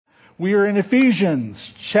We are in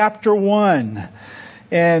Ephesians chapter 1.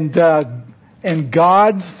 And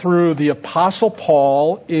God, through the Apostle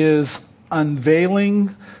Paul, is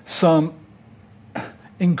unveiling some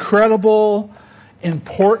incredible,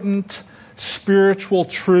 important spiritual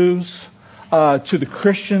truths to the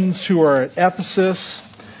Christians who are at Ephesus.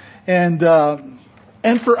 And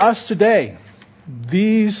for us today,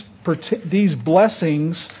 these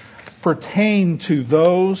blessings pertain to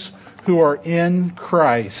those who are in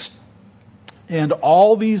Christ. And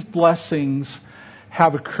all these blessings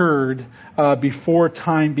have occurred before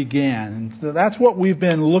time began. And that's what we've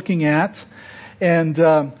been looking at. And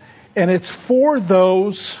it's for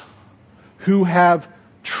those who have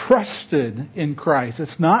trusted in Christ.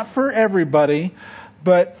 It's not for everybody,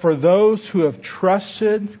 but for those who have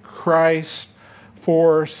trusted Christ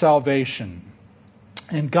for salvation.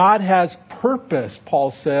 And God has purposed,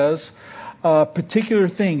 Paul says, particular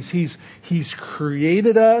things. He's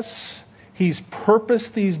created us. He's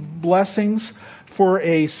purposed these blessings for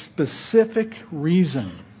a specific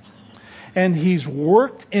reason. And He's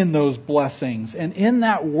worked in those blessings. And in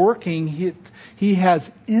that working, He has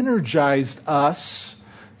energized us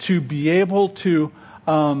to be able to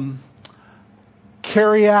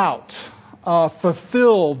carry out,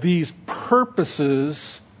 fulfill these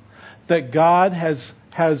purposes that God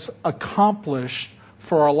has accomplished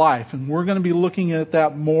for our life. And we're going to be looking at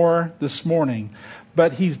that more this morning.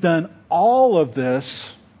 But He's done all of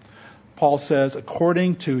this, Paul says,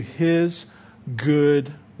 according to His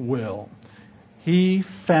good will. He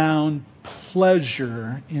found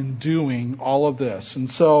pleasure in doing all of this. And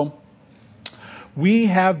so we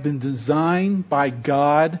have been designed by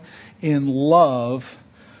God in love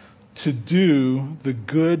to do the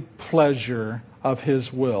good pleasure of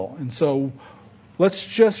His will. And so let's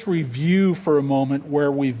just review for a moment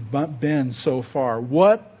where we've been so far.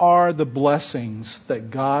 What are the blessings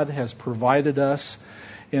that God has provided us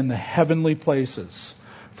in the heavenly places?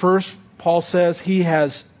 First, Paul says He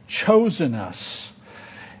has chosen us.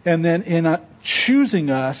 And then in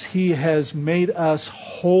choosing us, He has made us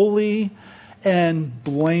holy and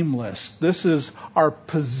blameless. This is our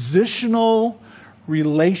positional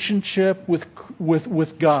relationship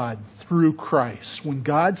with God through Christ. When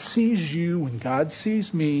God sees you, when God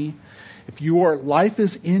sees me, if your life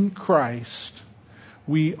is in Christ,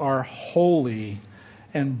 we are holy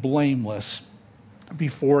and blameless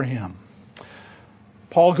before Him.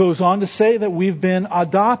 Paul goes on to say that we've been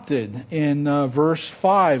adopted in verse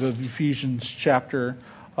 5 of Ephesians chapter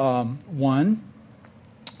 1.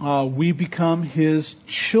 We become His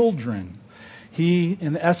children. He,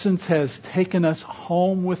 in essence, has taken us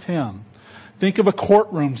home with Him. Think of a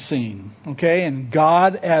courtroom scene, okay? And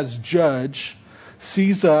God, as judge,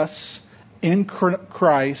 sees us in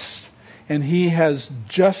Christ, and He has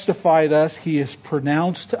justified us. He has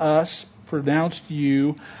pronounced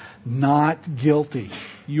you not guilty.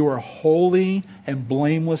 You are holy and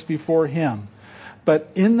blameless before Him.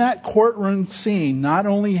 But in that courtroom scene, not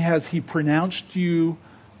only has He pronounced you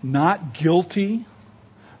not guilty,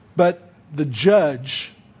 but the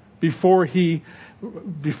judge, before he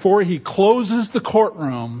closes the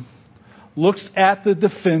courtroom, looks at the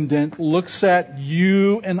defendant, looks at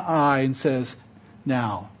you and I, and says,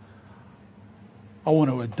 now, I want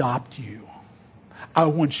to adopt you. I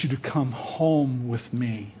want you to come home with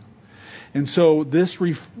me. And so this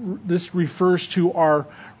refers to our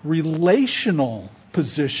relational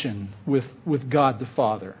position with God the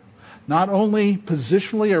Father. Not only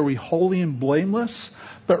positionally are we holy and blameless,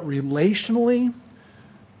 but relationally,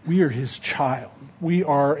 we are His child. We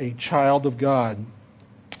are a child of God.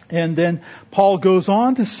 And then Paul goes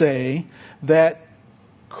on to say that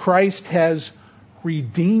Christ has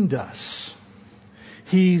redeemed us.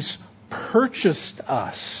 He's purchased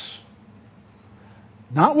us.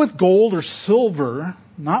 Not with gold or silver,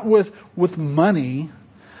 not with money.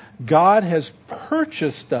 God has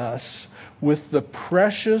purchased us with the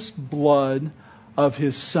precious blood of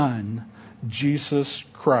His Son, Jesus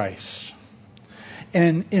Christ.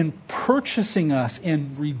 And in purchasing us,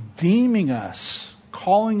 in redeeming us,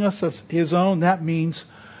 calling us His own, that means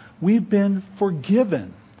we've been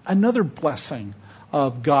forgiven. Another blessing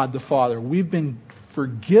of God the Father. We've been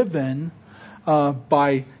forgiven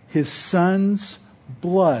by His Son's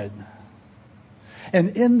blood.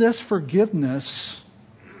 And in this forgiveness,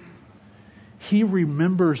 He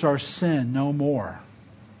remembers our sin no more.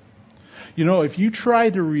 You know, if you try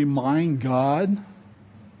to remind God,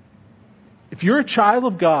 if you're a child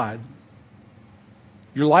of God,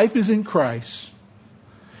 your life is in Christ,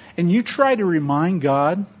 and you try to remind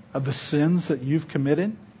God of the sins that you've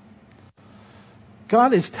committed,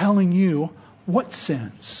 God is telling you, what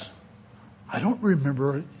sins? I don't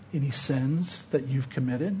remember any sins that you've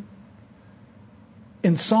committed.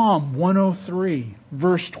 In Psalm 103,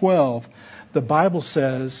 verse 12, the Bible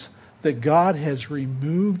says that God has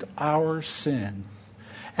removed our sin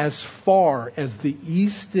as far as the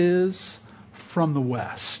east is from the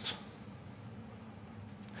west.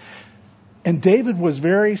 And David was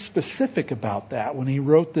very specific about that when he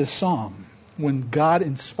wrote this psalm, when God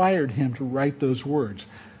inspired him to write those words.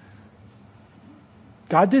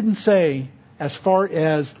 God didn't say as far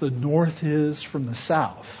as the north is from the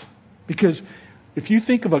south. Because if you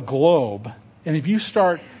think of a globe, and if you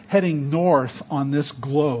start heading north on this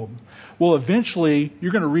globe, well, eventually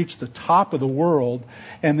you're going to reach the top of the world,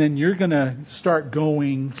 and then you're going to start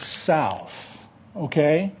going south.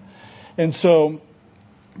 Okay? And so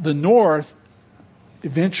the north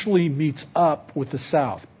eventually meets up with the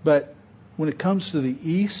south. But when it comes to the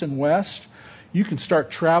east and west, you can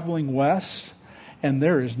start traveling west, and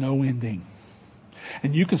there is no ending.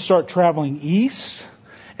 And you can start traveling east,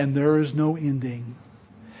 and there is no ending.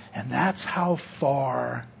 And that's how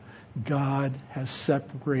far God has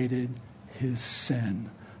separated His sin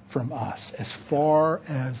from us. As far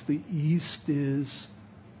as the east is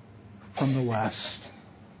from the west.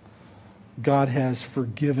 God has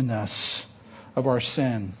forgiven us of our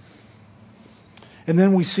sin. And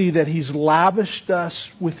then we see that He's lavished us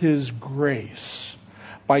with His grace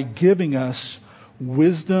by giving us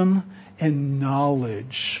wisdom and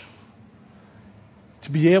knowledge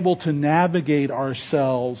to be able to navigate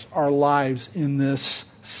ourselves, our lives in this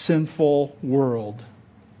sinful world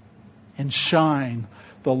and shine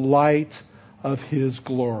the light of His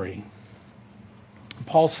glory.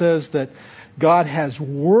 Paul says that God has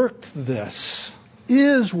worked this,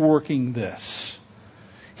 is working this.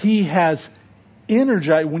 He has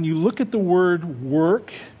energized. When you look at the word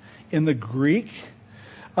work in the Greek,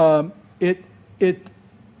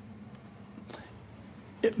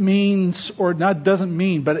 it means, or not doesn't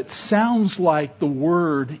mean, but it sounds like the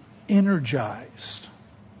word energized.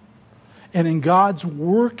 And in God's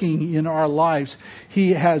working in our lives,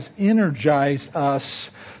 He has energized us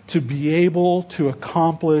to be able to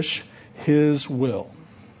accomplish His will.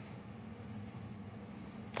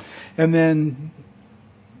 And then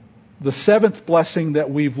the seventh blessing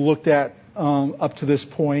that we've looked at up to this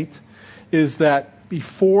point is that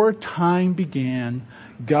before time began,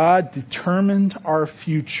 God determined our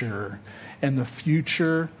future and the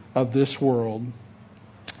future of this world.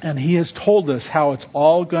 And He has told us how it's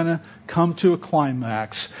all going to come to a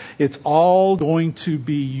climax. It's all going to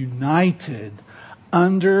be united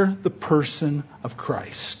under the person of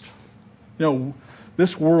Christ. You know,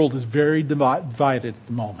 this world is very divided at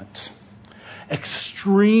the moment.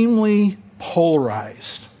 Extremely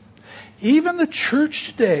polarized. Even the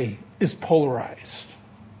church today is polarized.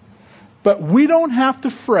 But we don't have to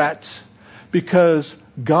fret because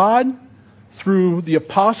God, through the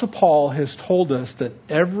Apostle Paul, has told us that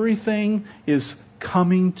everything is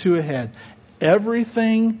coming to a head.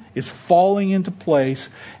 Everything is falling into place,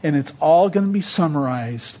 and it's all going to be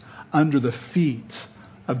summarized under the feet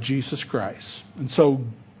of Jesus Christ. And so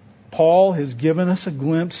Paul has given us a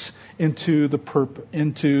glimpse into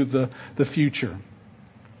the future.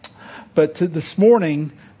 But this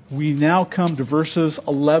morning, we now come to verses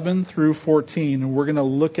 11 through 14, and we're going to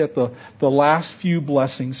look at the last few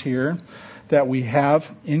blessings here that we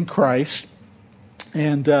have in Christ.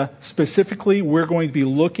 And specifically, we're going to be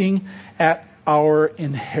looking at our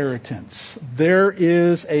inheritance. There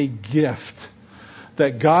is a gift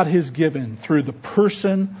that God has given through the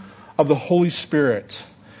person of the Holy Spirit.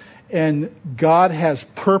 And God has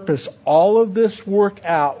purposed all of this work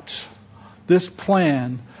out, this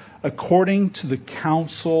plan, according to the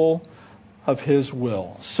counsel of His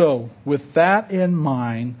will. So, with that in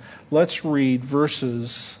mind, let's read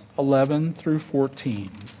verses 11 through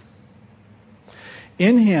 14.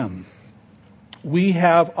 In Him we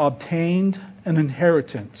have obtained an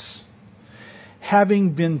inheritance,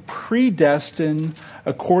 having been predestined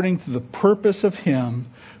according to the purpose of Him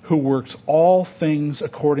who works all things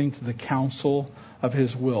according to the counsel of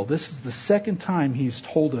His will. This is the second time He's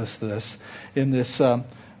told us this in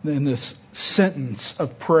this sentence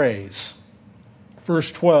of praise.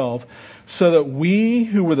 Verse 12, so that we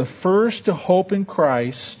who were the first to hope in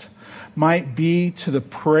Christ might be to the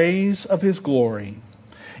praise of His glory.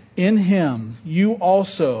 In Him you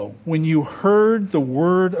also, when you heard the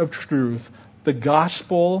word of truth, the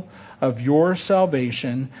gospel of your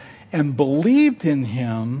salvation, and believed in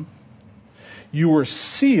Him, you were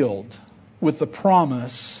sealed with the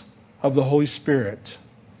promise of the Holy Spirit,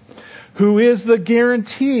 who is the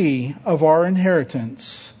guarantee of our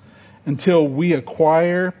inheritance until we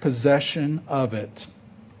acquire possession of it,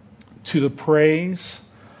 to the praise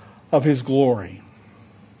of His glory.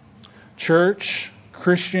 Church,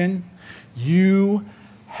 Christian, you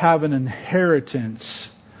have an inheritance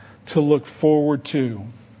to look forward to.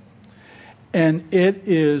 And it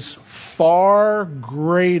is far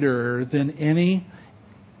greater than any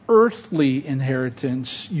earthly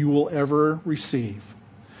inheritance you will ever receive.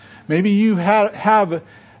 Maybe you have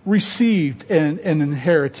received an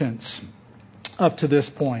inheritance up to this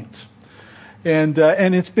point. And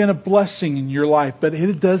it's been a blessing in your life, but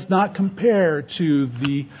it does not compare to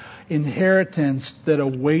the inheritance that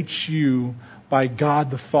awaits you by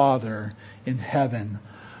God the Father in heaven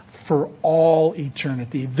for all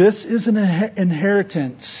eternity. This is an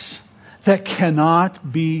inheritance that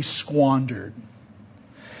cannot be squandered.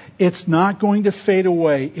 It's not going to fade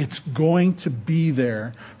away. It's going to be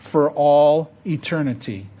there for all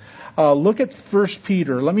eternity. Look at 1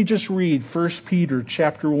 Peter. Let me just read 1 Peter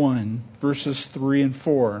chapter 1, verses 3 and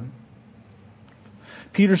 4.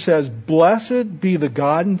 Peter says, "Blessed be the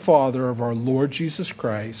God and Father of our Lord Jesus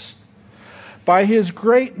Christ. By His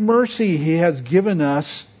great mercy He has given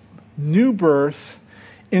us new birth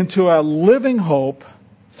into a living hope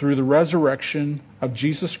through the resurrection of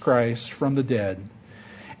Jesus Christ from the dead,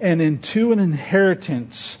 and into an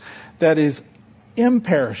inheritance that is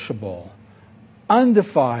imperishable,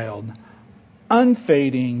 undefiled,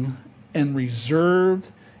 unfading, and reserved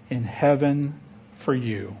in heaven for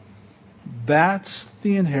you." That's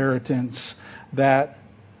the inheritance that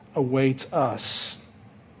awaits us.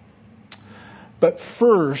 But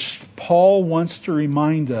first, Paul wants to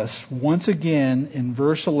remind us once again in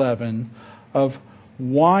verse 11 of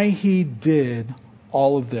why he did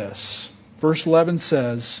all of this. Verse 11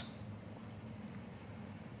 says,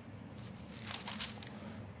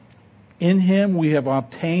 "In Him we have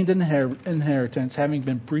obtained an inheritance, having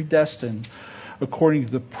been predestined according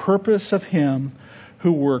to the purpose of Him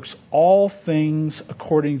who works all things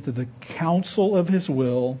according to the counsel of His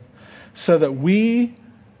will, so that we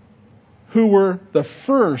who were the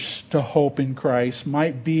first to hope in Christ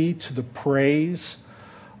might be to the praise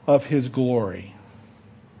of His glory."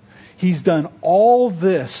 He's done all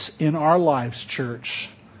this in our lives, church,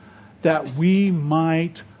 that we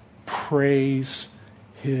might praise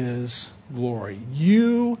His glory.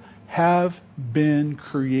 You have been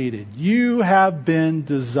created. You have been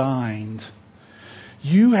designed.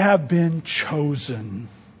 You have been chosen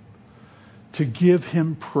to give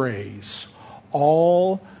Him praise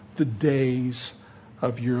all the days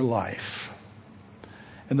of your life.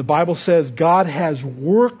 And the Bible says God has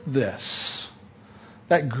worked this.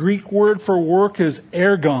 That Greek word for work is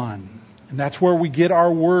ergon. And that's where we get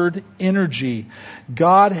our word energy.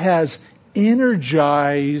 God has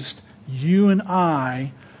energized you and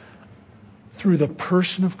I through the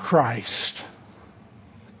person of Christ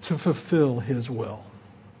to fulfill His will.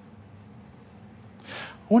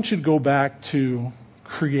 I want you to go back to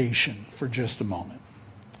creation for just a moment.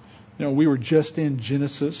 You know, we were just in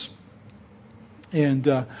Genesis,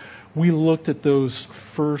 and we looked at those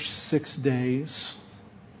first 6 days,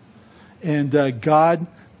 and God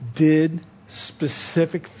did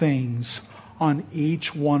specific things on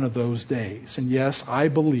each one of those days. And yes, I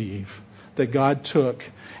believe that God took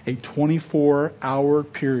a 24-hour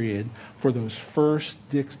period for those first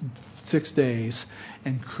 6 days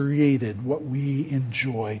and created what we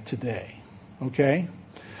enjoy today. Okay?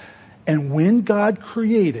 And when God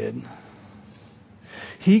created,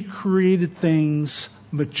 He created things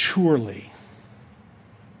maturely.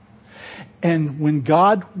 And when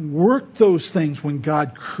God worked those things, when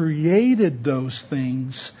God created those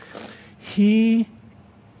things, He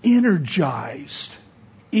energized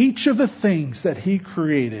each of the things that He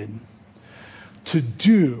created to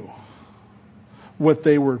do what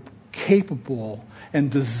they were capable and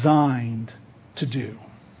designed to do.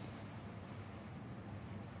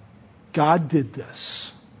 God did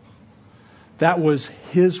this. That was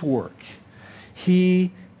His work.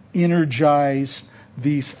 He energized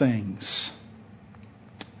these things.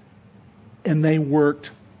 And they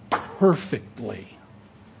worked perfectly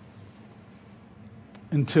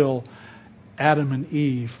until Adam and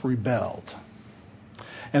Eve rebelled.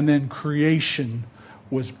 And then creation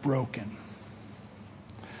was broken.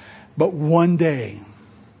 But one day,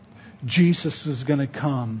 Jesus is going to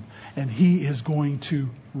come and He is going to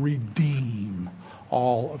redeem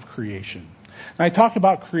all of creation. And I talk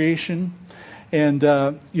about creation, and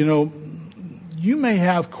you may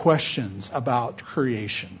have questions about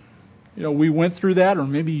creation. You know, we went through that, or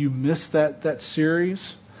maybe you missed that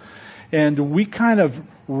series. And we kind of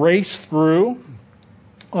raced through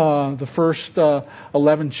the first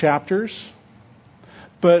 11 chapters.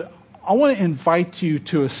 But I want to invite you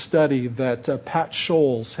to a study that Pat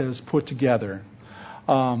Scholes has put together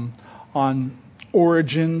on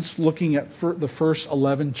origins, looking at the first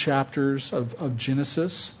 11 chapters of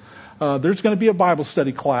Genesis. There's going to be a Bible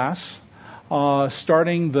study class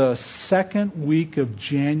starting the second week of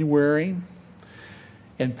January,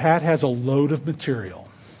 and Pat has a load of material.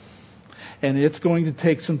 And it's going to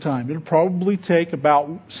take some time. It'll probably take about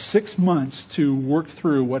 6 months to work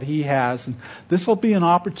through what he has. And this will be an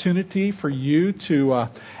opportunity for you to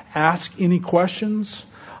ask any questions,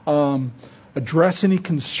 address any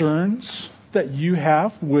concerns that you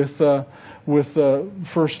have with the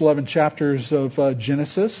first 11 chapters of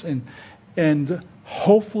Genesis, and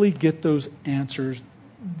hopefully get those answers,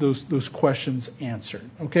 those questions answered.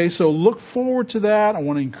 Okay, so look forward to that. I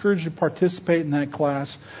want to encourage you to participate in that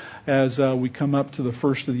class as we come up to the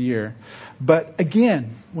first of the year. But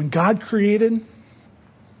again, when God created,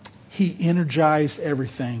 He energized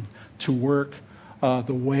everything to work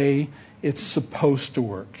the way it's supposed to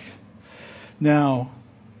work. Now,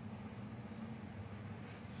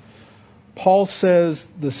 Paul says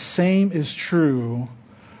the same is true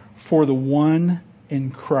for the one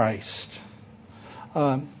in Christ.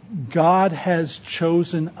 God has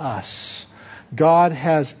chosen us. God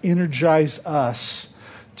has energized us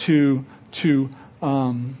to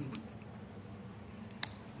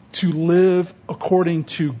live according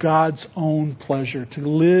to God's own pleasure, to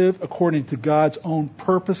live according to God's own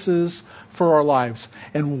purposes for our lives.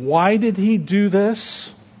 And why did He do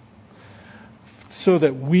this? So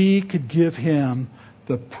that we could give Him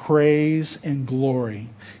the praise and glory.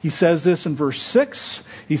 He says this in verse 6,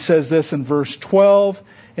 He says this in verse 12,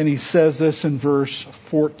 and He says this in verse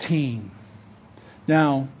 14.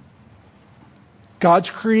 Now, God's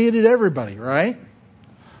created everybody, right?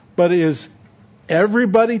 But is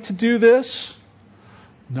everybody to do this?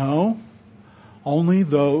 No. Only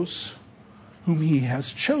those whom He has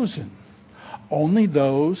chosen. Only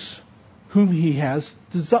those whom He has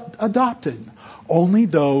adopted. Only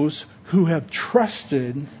those who have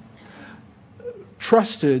trusted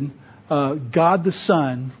God the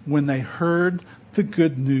Son when they heard the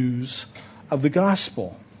good news of the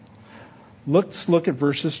gospel. Let's look at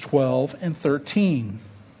verses 12 and 13.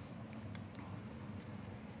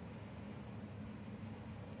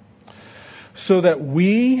 So that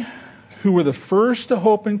we who were the first to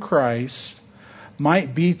hope in Christ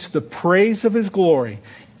might be to the praise of His glory.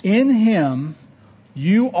 In Him,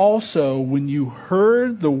 you also, when you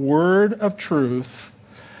heard the word of truth,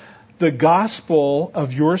 the gospel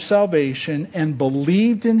of your salvation, and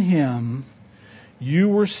believed in Him, you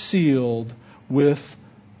were sealed with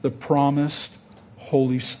the promised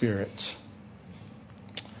Holy Spirit.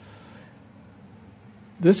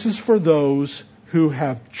 This is for those who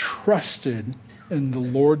have trusted in the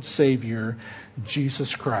Lord Savior,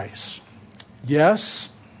 Jesus Christ. Yes,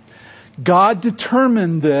 God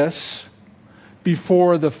determined this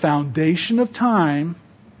before the foundation of time,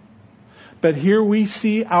 but here we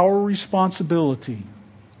see our responsibility.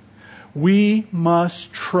 We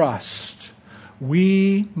must trust.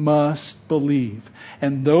 We must believe.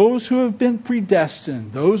 And those who have been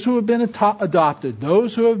predestined, those who have been adopted,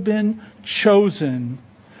 those who have been chosen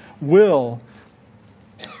will,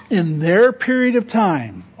 in their period of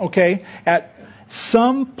time, okay, at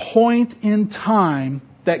some point in time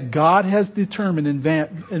that God has determined in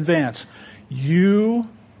advance, you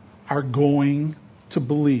are going to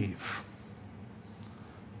believe.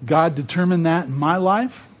 God determined that in my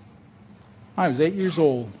life. I was 8 years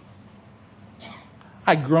old.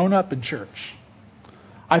 I'd grown up in church.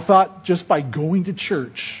 I thought just by going to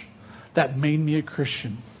church, that made me a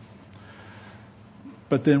Christian.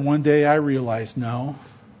 But then one day I realized, no,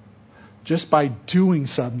 just by doing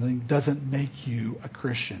something doesn't make you a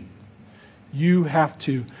Christian. You have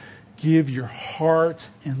to give your heart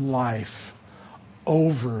and life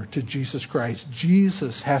over to Jesus Christ.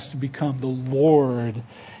 Jesus has to become the Lord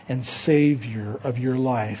and Savior of your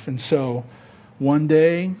life. And so one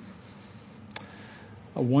day,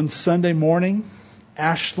 one Sunday morning,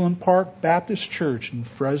 Ashland Park Baptist Church in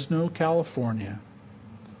Fresno, California,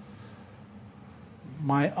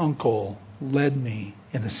 my uncle led me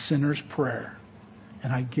in a sinner's prayer,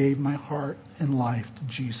 and I gave my heart and life to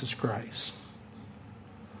Jesus Christ.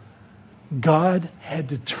 God had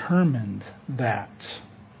determined that.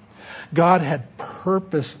 God had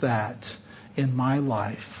purposed that in my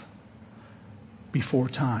life before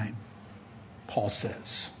time, Paul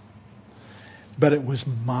says. But it was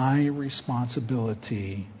my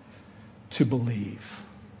responsibility to believe.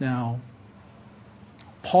 Now,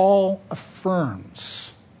 Paul affirms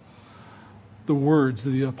the words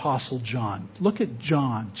of the Apostle John. Look at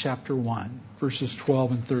John chapter 1, verses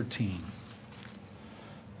 12 and 13.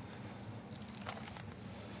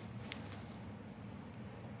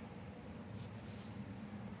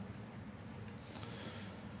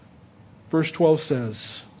 Verse 12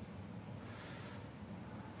 says,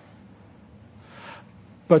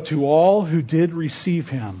 "But to all who did receive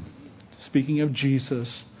him," speaking of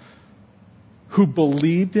Jesus, "who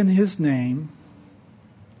believed in his name,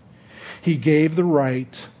 he gave the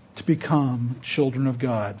right to become children of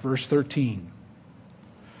God." Verse 13,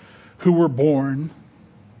 "Who were born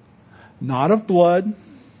not of blood,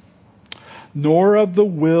 nor of the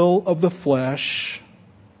will of the flesh,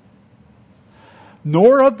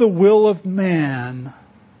 nor of the will of man,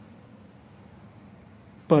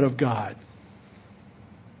 but of God."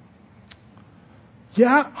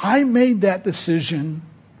 Yeah, I made that decision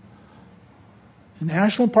in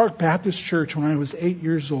Ashland Park Baptist Church when I was 8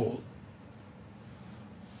 years old.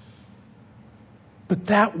 But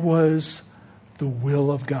that was the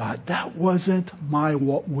will of God. That wasn't my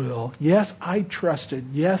will. Yes, I trusted.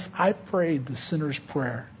 Yes, I prayed the sinner's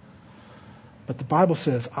prayer. But the Bible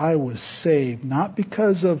says I was saved not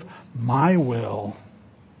because of my will.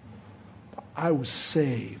 I was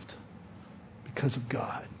saved because of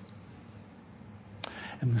God.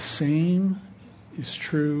 And the same is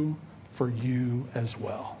true for you as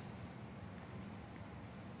well.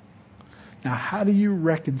 Now, how do you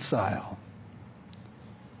reconcile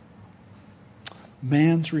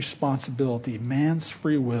man's responsibility, man's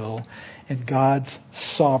free will, and God's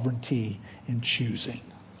sovereignty in choosing?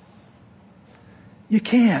 You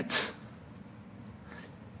can't.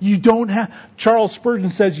 You don't have, Charles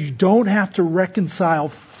Spurgeon says, you don't have to reconcile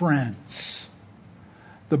friends.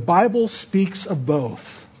 The Bible speaks of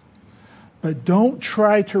both. But don't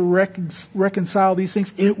try to reconcile these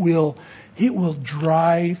things. It will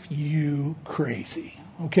drive you crazy.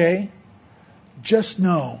 Okay? Just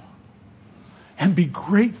know and be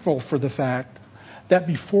grateful for the fact that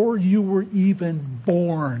before you were even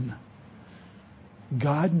born,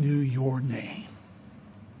 God knew your name.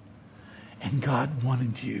 And God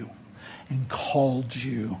wanted you and called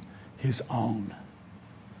you His own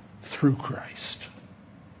through Christ.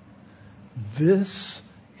 This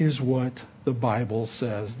is what the Bible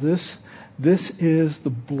says. This is the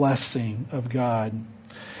blessing of God.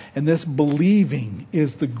 And this believing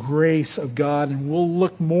is the grace of God. And we'll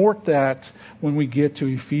look more at that when we get to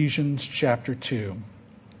Ephesians chapter 2.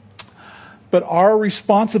 But our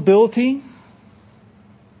responsibility,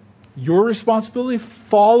 your responsibility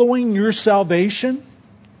following your salvation,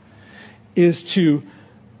 is to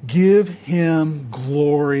give Him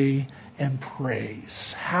glory and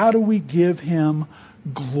praise. How do we give Him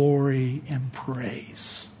glory and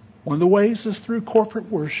praise? One of the ways is through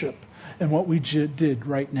corporate worship and what we did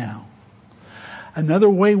right now. Another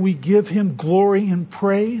way we give Him glory and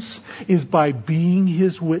praise is by being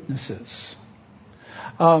His witnesses.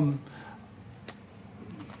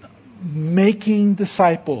 Making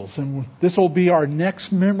disciples. And this will be our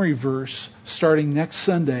next memory verse starting next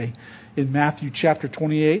Sunday in Matthew chapter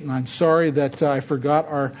 28. And I'm sorry that I forgot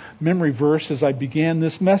our memory verse as I began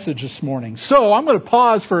this message this morning. So I'm going to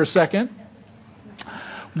pause for a second.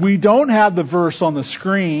 We don't have the verse on the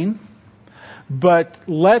screen, but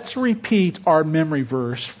let's repeat our memory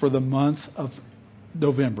verse for the month of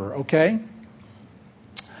November, okay?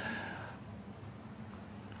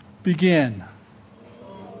 Begin.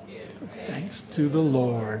 Thanks to the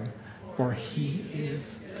Lord, for He is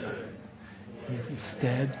good. His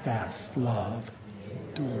steadfast love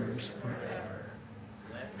endures forever.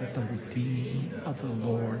 Let the redeemed of the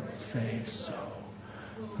Lord say so,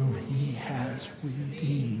 whom He has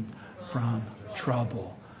redeemed from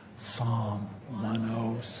trouble. Psalm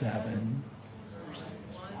 107, verses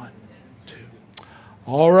 1, 2.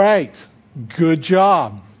 All right. Good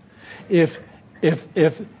job. If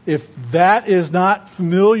that is not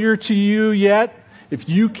familiar to you yet, if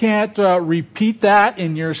you can't repeat that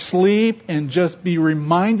in your sleep and just be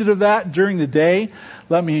reminded of that during the day,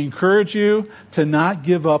 let me encourage you to not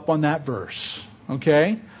give up on that verse.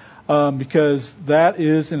 Okay? Because that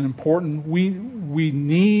is an important, we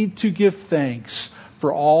need to give thanks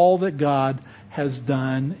for all that God has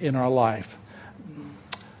done in our life.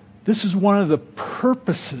 This is one of the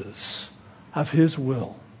purposes of His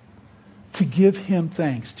will. To give Him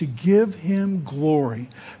thanks, to give Him glory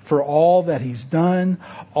for all that He's done,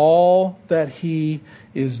 all that He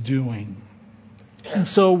is doing. And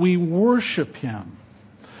so we worship Him.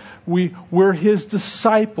 We're His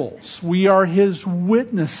disciples. We are His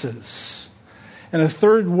witnesses. And a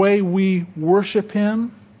third way we worship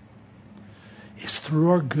Him is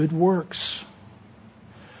through our good works.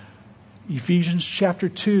 Ephesians chapter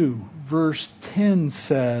 2, verse 10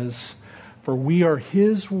 says, "For we are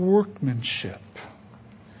His workmanship,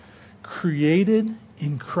 created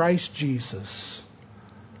in Christ Jesus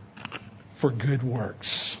for good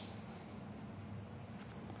works."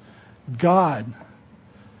 God,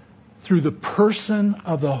 through the person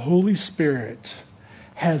of the Holy Spirit,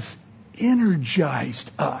 has energized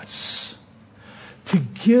us to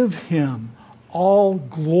give Him all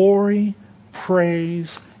glory,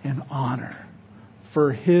 praise, and honor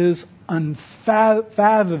for His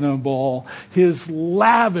unfathomable, His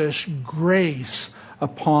lavish grace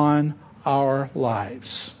upon our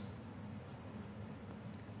lives.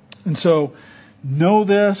 And so, know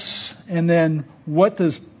this, and then what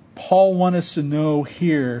does Paul want us to know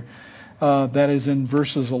here? That is in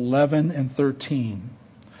verses 11 and 13.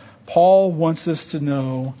 Paul wants us to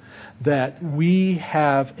know that we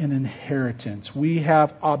have an inheritance. We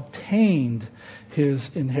have obtained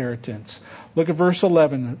His inheritance. Look at verse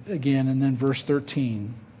 11 again, and then verse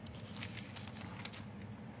 13.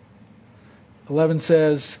 11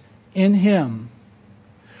 says, "In Him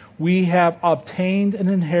we have obtained an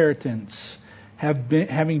inheritance,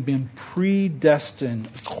 having been predestined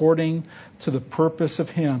according to the purpose of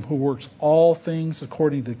Him who works all things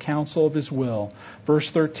according to the counsel of His will." Verse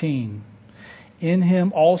 13, "In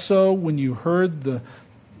Him also, when you heard the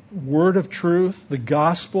word of truth, the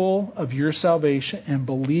gospel of your salvation, and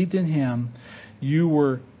believed in Him, you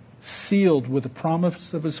were sealed with the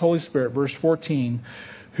promise of His Holy Spirit." Verse 14,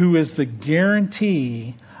 "who is the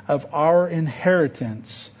guarantee of our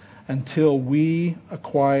inheritance until we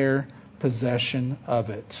acquire possession of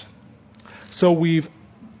it." So we've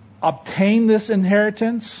obtained this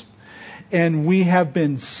inheritance, and we have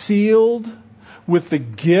been sealed with the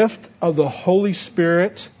gift of the Holy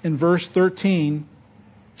Spirit in verse 13,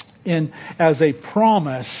 and as a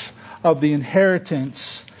promise of the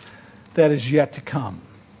inheritance that is yet to come.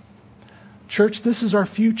 Church, this is our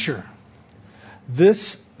future.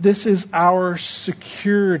 This is our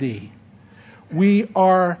security. We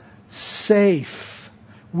are safe.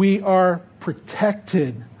 We are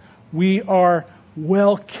protected. We are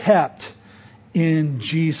well kept in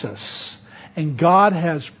Jesus. And God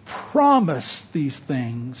has promised these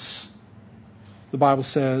things, the Bible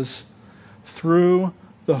says, through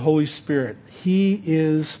the Holy Spirit. He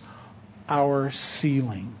is our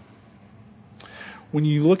sealing. When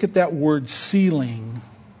you look at that word sealing,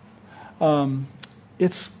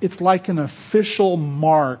 it's like an official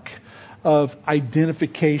mark of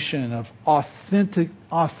identification, of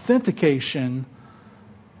authentication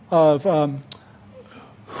of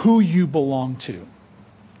who you belong to.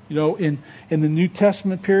 You know, in the New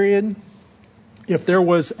Testament period, if there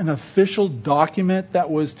was an official document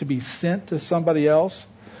that was to be sent to somebody else,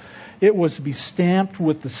 it was to be stamped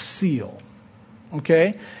with the seal.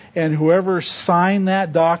 Okay? And whoever signed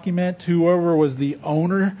that document, whoever was the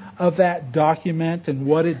owner of that document and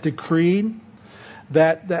what it decreed,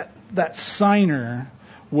 that signer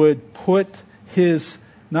would put his,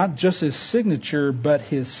 not just his signature, but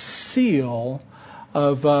his seal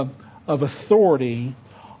of authority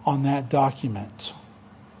on that document.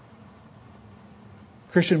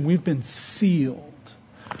 Christian, we've been sealed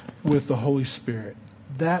with the Holy Spirit.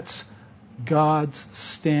 That's God's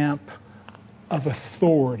stamp of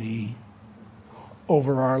authority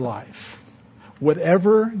over our life.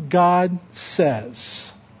 Whatever God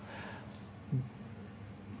says,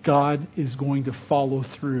 God is going to follow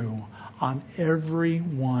through on every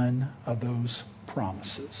one of those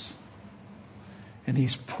promises. And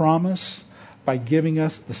He's promised by giving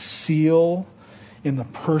us the seal in the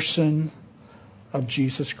person of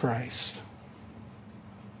Jesus Christ.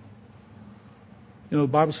 You know,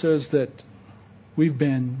 the Bible says that we've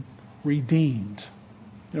been redeemed.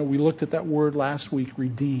 You know, we looked at that word last week,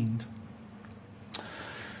 redeemed.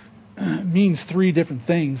 It means three different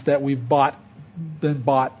things: that we've been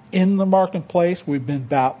bought in the marketplace, we've been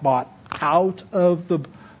bought out of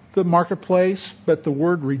the marketplace, but the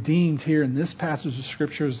word redeemed here in this passage of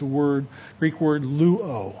Scripture is the Greek word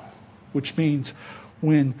luo, which means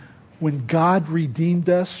when God redeemed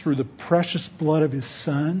us through the precious blood of His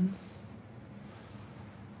Son,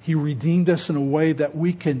 He redeemed us in a way that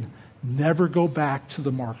we can never go back to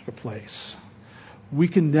the marketplace. We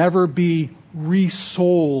can never be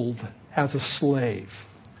resold as a slave.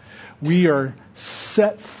 We are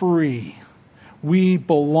set free. We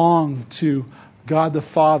belong to God the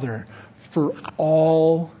Father for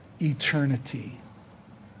all eternity.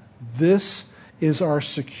 This is our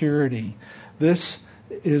security. This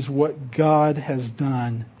is what God has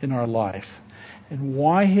done in our life. And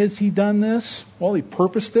why has He done this? Well, He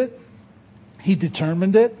purposed it. He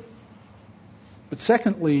determined it. But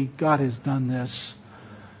secondly, God has done this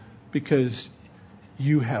because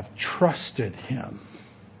you have trusted Him.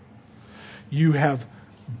 You have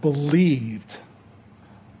believed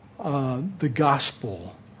the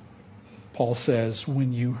gospel, Paul says,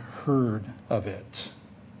 when you heard of it.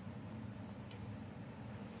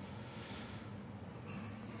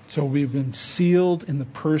 So we've been sealed in the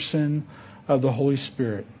person of the Holy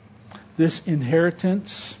Spirit. This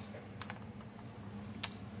inheritance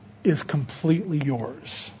is completely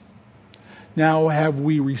yours. Now, have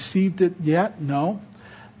we received it yet? No.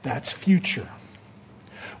 That's future.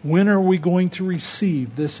 When are we going to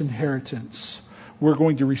receive this inheritance? We're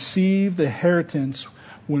going to receive the inheritance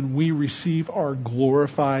when we receive our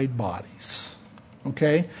glorified bodies.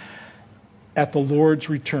 Okay? At the Lord's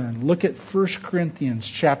return. Look at 1 Corinthians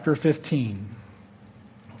chapter 15.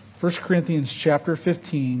 1 Corinthians chapter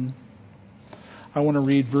 15. I want to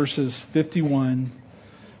read verses 51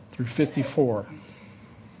 through 54.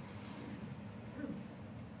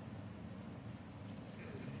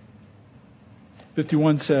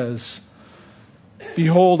 "51 says,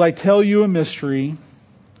 Behold, I tell you a mystery.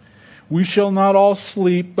 We shall not all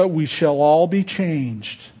sleep, but we shall all be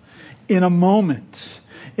changed. In a moment,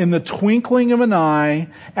 in the twinkling of an eye,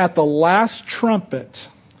 at the last trumpet.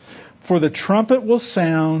 For the trumpet will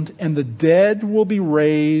sound, and the dead will be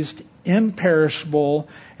raised imperishable,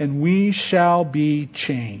 and we shall be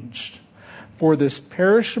changed. For this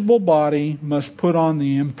perishable body must put on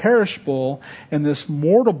the imperishable, and this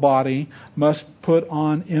mortal body must put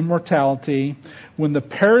on immortality. When the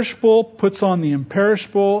perishable puts on the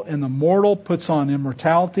imperishable, and the mortal puts on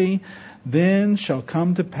immortality, then shall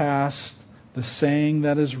come to pass the saying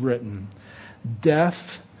that is written,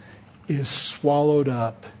 Death is swallowed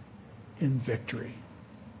up in victory."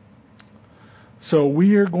 So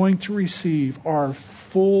we are going to receive our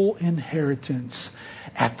full inheritance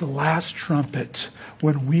at the last trumpet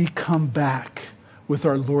when we come back with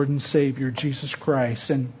our Lord and Savior, Jesus Christ.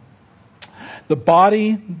 And the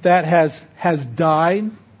body that has died,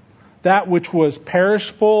 that which was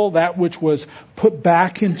perishable, that which was put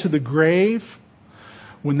back into the grave,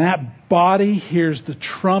 when that body hears the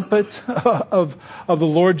trumpet of the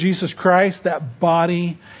Lord Jesus Christ, that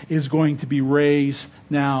body is going to be raised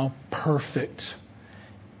now perfect,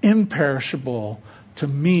 imperishable, to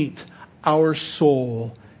meet our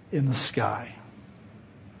soul in the sky.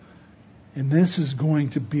 And this is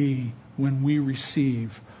going to be when we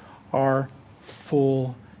receive our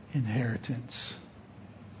full inheritance.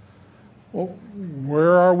 Well,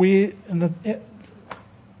 where are we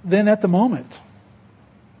then at the moment?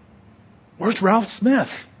 Where's Ralph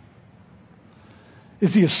Smith?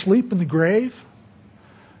 Is he asleep in the grave?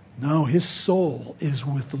 No, his soul is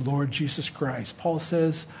with the Lord Jesus Christ. Paul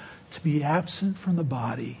says to be absent from the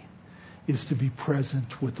body is to be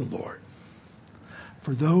present with the Lord.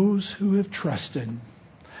 For those who have trusted,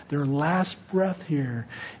 their last breath here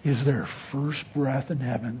is their first breath in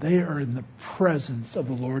heaven. They are in the presence of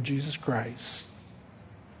the Lord Jesus Christ.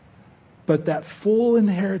 But that full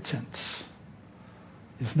inheritance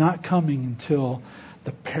is not coming until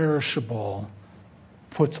the perishable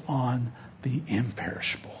puts on the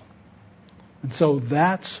imperishable. And so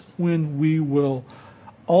that's when we will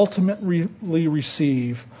ultimately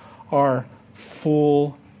receive our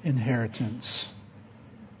full inheritance.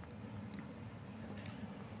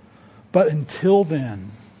 But until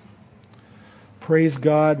then, praise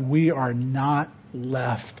God, we are not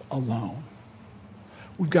left alone.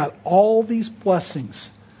 We've got all these blessings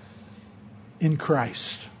in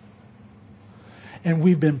Christ. And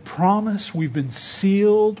we've been promised, we've been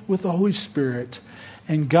sealed with the Holy Spirit,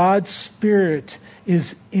 and God's Spirit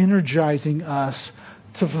is energizing us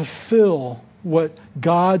to fulfill what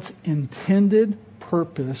God's intended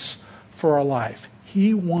purpose for our life.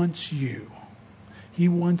 He wants you, He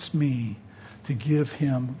wants me to give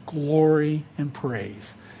Him glory and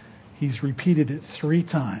praise. He's repeated it 3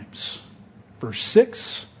 times. Verse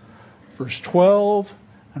 6, verse 12,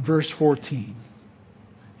 and verse 14.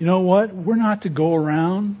 You know what? We're not to go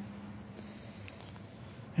around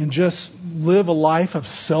and just live a life of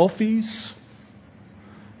selfies.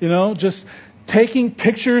 You know, just taking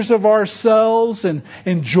pictures of ourselves and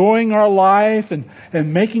enjoying our life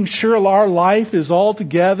and making sure our life is all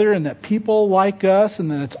together and that people like us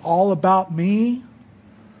and that it's all about me.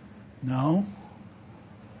 No.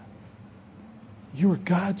 You are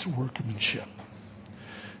God's workmanship,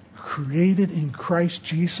 created in Christ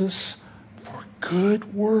Jesus for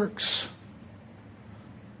good works,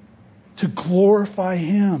 to glorify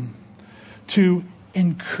Him, to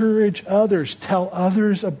encourage others, tell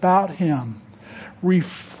others about Him,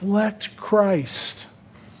 reflect Christ.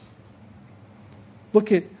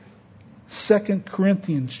 Look at 2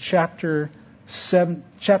 Corinthians chapter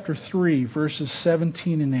 3, verses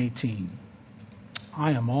 17 and 18.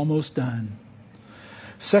 I am almost done.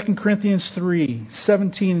 2 Corinthians 3,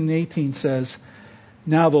 17 and 18 says,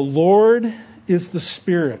 "Now the Lord is the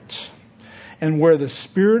Spirit, and where the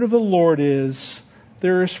Spirit of the Lord is,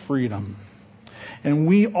 there is freedom. And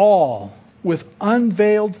we all, with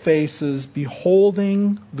unveiled faces,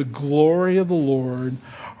 beholding the glory of the Lord,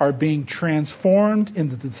 are being transformed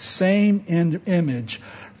into the same image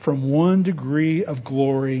from one degree of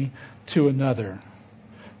glory to another.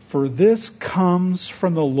 For this comes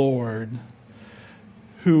from the Lord,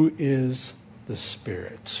 who is the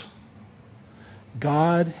Spirit."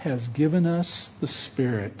 God has given us the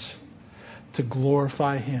Spirit to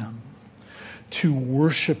glorify Him, to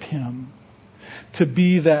worship Him, to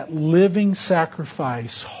be that living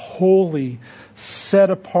sacrifice, holy, set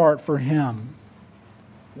apart for Him.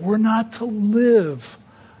 We're not to live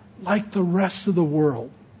like the rest of the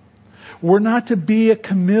world. We're not to be a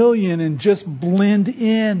chameleon and just blend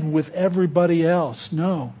in with everybody else.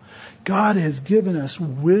 No. God has given us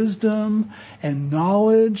wisdom and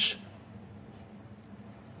knowledge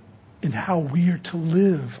in how we are to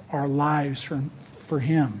live our lives for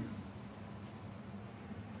Him.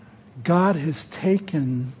 God has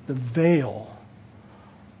taken the veil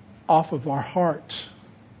off of our hearts.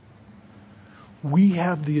 We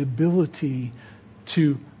have the ability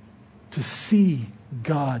to see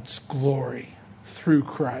God's glory through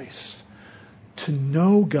Christ, to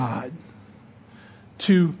know God,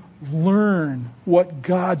 to learn what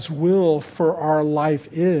God's will for our life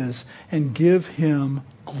is, and give Him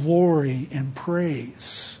glory and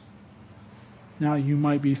praise. Now you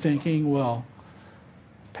might be thinking, well,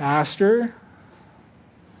 Pastor,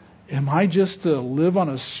 am I just to live on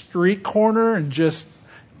a street corner and just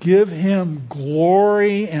give Him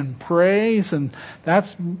glory and praise, and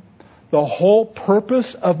that's the whole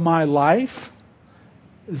purpose of my life?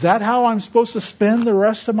 Is that how I'm supposed to spend the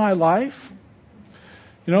rest of my life?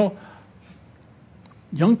 You know,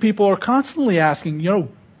 young people are constantly asking,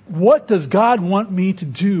 what does God want me to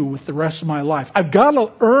do with the rest of my life? I've got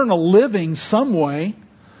to earn a living some way.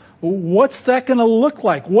 What's that going to look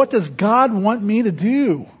like? What does God want me to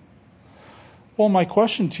do? Well, my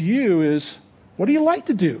question to you is, what do you like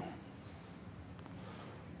to do?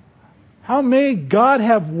 How may God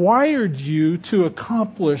have wired you to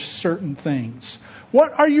accomplish certain things?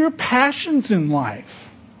 What are your passions in life?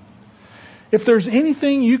 If there's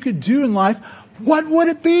anything you could do in life, what would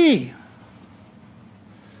it be?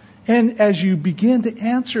 And as you begin to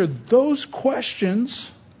answer those questions,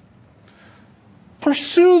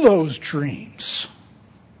 pursue those dreams.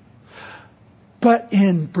 But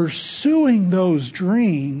in pursuing those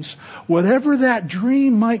dreams, whatever that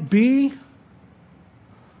dream might be,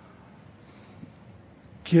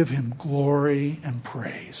 give Him glory and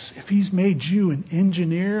praise. If He's made you an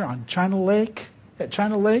engineer at China Lake,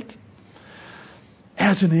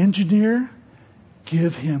 as an engineer,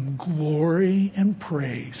 give Him glory and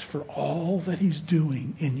praise for all that He's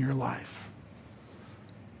doing in your life.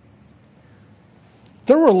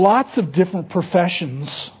 There were lots of different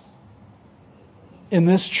professions in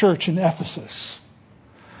this church in Ephesus.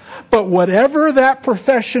 But whatever that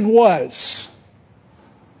profession was,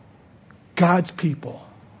 God's people,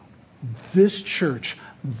 this church,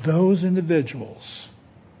 those individuals,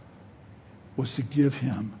 was to give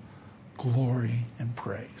Him glory and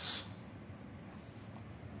praise.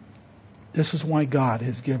 This is why God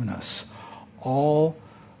has given us all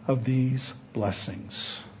of these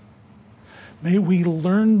blessings. May we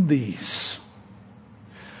learn these.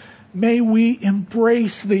 May we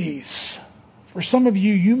embrace these. For some of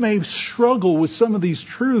you, you may struggle with some of these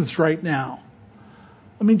truths right now.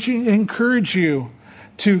 Let me encourage you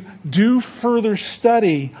to do further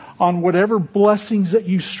study on whatever blessings that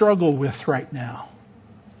you struggle with right now.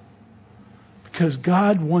 Because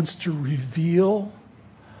God wants to reveal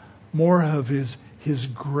more of His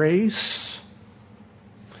grace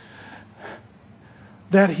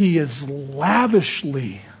that He has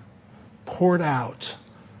lavishly poured out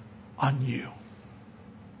on you.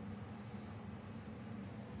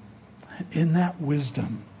 And in that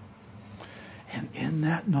wisdom and in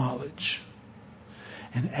that knowledge,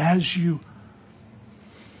 and as you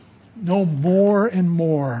know more and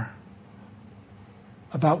more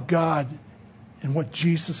about God and what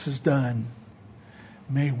Jesus has done,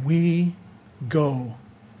 may we go,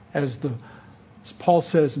 as Paul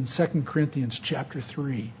says in 2 Corinthians chapter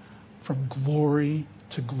 3, from glory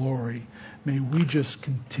to glory. May we just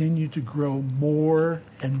continue to grow more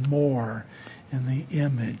and more in the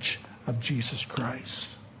image of Jesus Christ.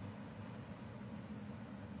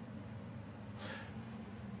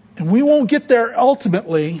 And we won't get there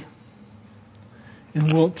ultimately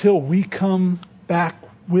until we come back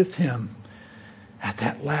with Him at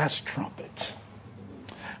that last trumpet,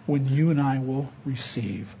 when you and I will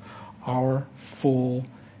receive our full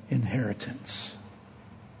inheritance.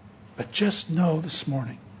 But just know this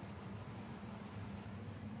morning,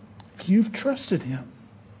 if you've trusted Him,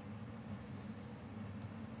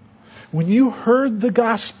 when you heard the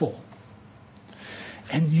gospel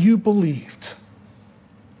and you believed,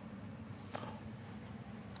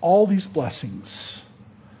 all these blessings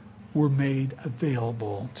were made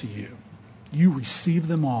available to you. You received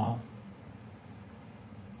them all.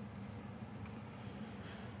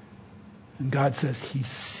 And God says He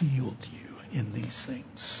sealed you in these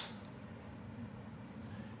things,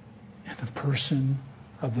 in the person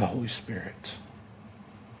of the Holy Spirit.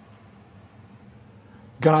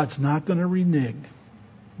 God's not going to renege.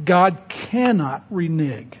 God cannot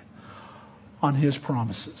renege on His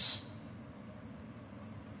promises.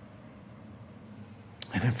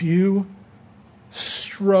 And if you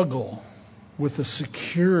struggle with the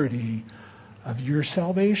security of your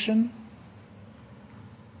salvation,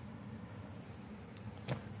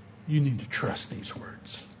 you need to trust these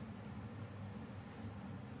words.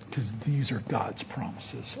 Because these are God's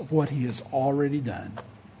promises of what He has already done.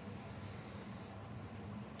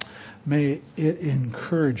 May it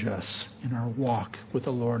encourage us in our walk with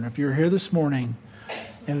the Lord. And if you're here this morning,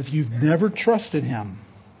 and if you've never trusted Him,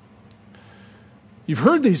 you've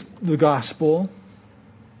heard the gospel,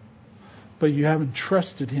 but you haven't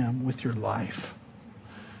trusted Him with your life,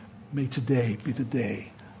 may today be the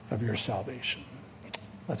day of your salvation.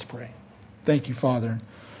 Let's pray. Thank you, Father,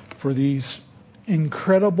 for these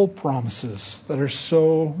incredible promises that are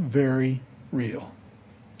so very real.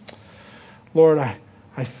 Lord,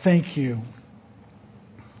 I thank you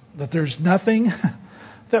that there's nothing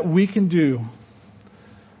that we can do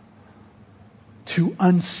to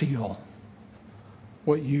unseal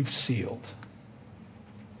what you've sealed.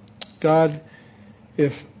 God,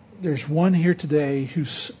 if there's one here today who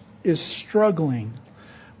is struggling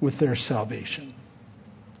with their salvation,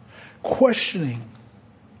 questioning,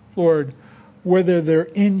 Lord, whether they're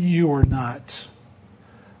in you or not,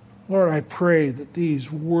 Lord, I pray that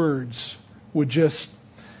these words would just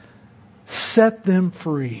set them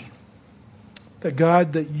free. That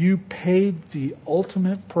God, that you paid the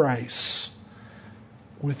ultimate price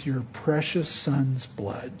with your precious Son's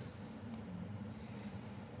blood.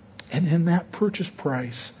 And in that purchase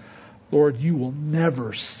price, Lord, you will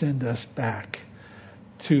never send us back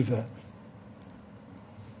to the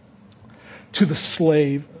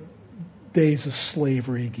days of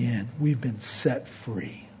slavery again. We've been set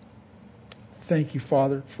free. Thank you,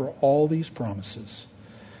 Father, for all these promises.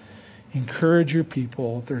 Encourage your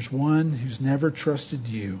people. If there's one who's never trusted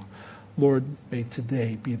you, Lord, may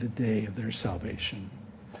today be the day of their salvation.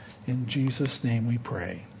 In Jesus' name we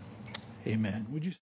pray. Amen. Would you